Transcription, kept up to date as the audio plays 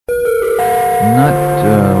Not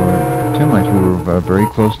too much. We were very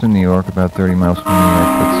close to New York, about 30 miles from New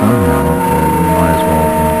York, but somehow we might as well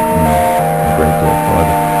have been, a great deal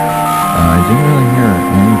farther. I didn't really hear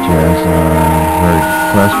any jazz. I heard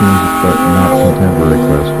classical music, but not contemporary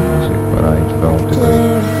classical music. But I developed a great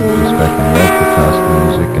respect and love for classical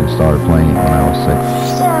music and started playing it when I was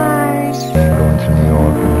 6. And going to New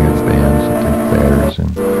York and hear the bands at the fairs,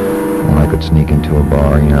 and when I could sneak into a bar,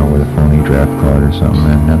 with a phony draft card or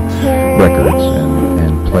something, and records,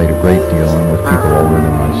 and played a great deal, and with people older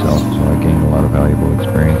than myself, so I gained a lot of valuable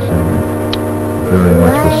experience, and very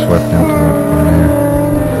much was swept into it from there.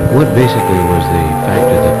 What basically was the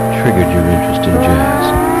factor that triggered your interest in jazz?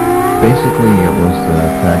 Basically, it was the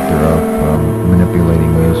factor of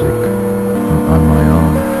manipulating music on my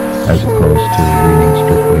own, as opposed to reading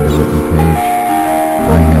strictly the written page.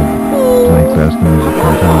 I had played classical music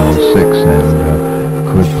until I was 6, and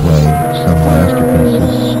could play some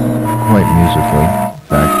masterpieces quite musically.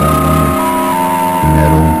 In fact, I won a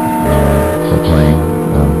medal for playing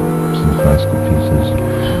some classical pieces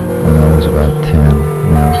when I was about 10,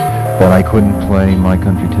 But I couldn't play My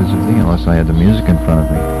Country 'Tis of Thee unless I had the music in front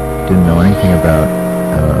of me. Didn't know anything about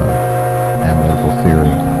analytical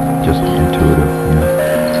theory, just intuitive,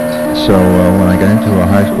 So when I got into a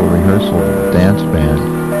high school rehearsal dance band,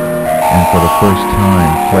 and for the first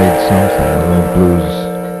time played something, a little blues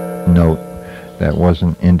note that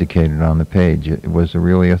wasn't indicated on the page, it was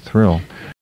really a thrill.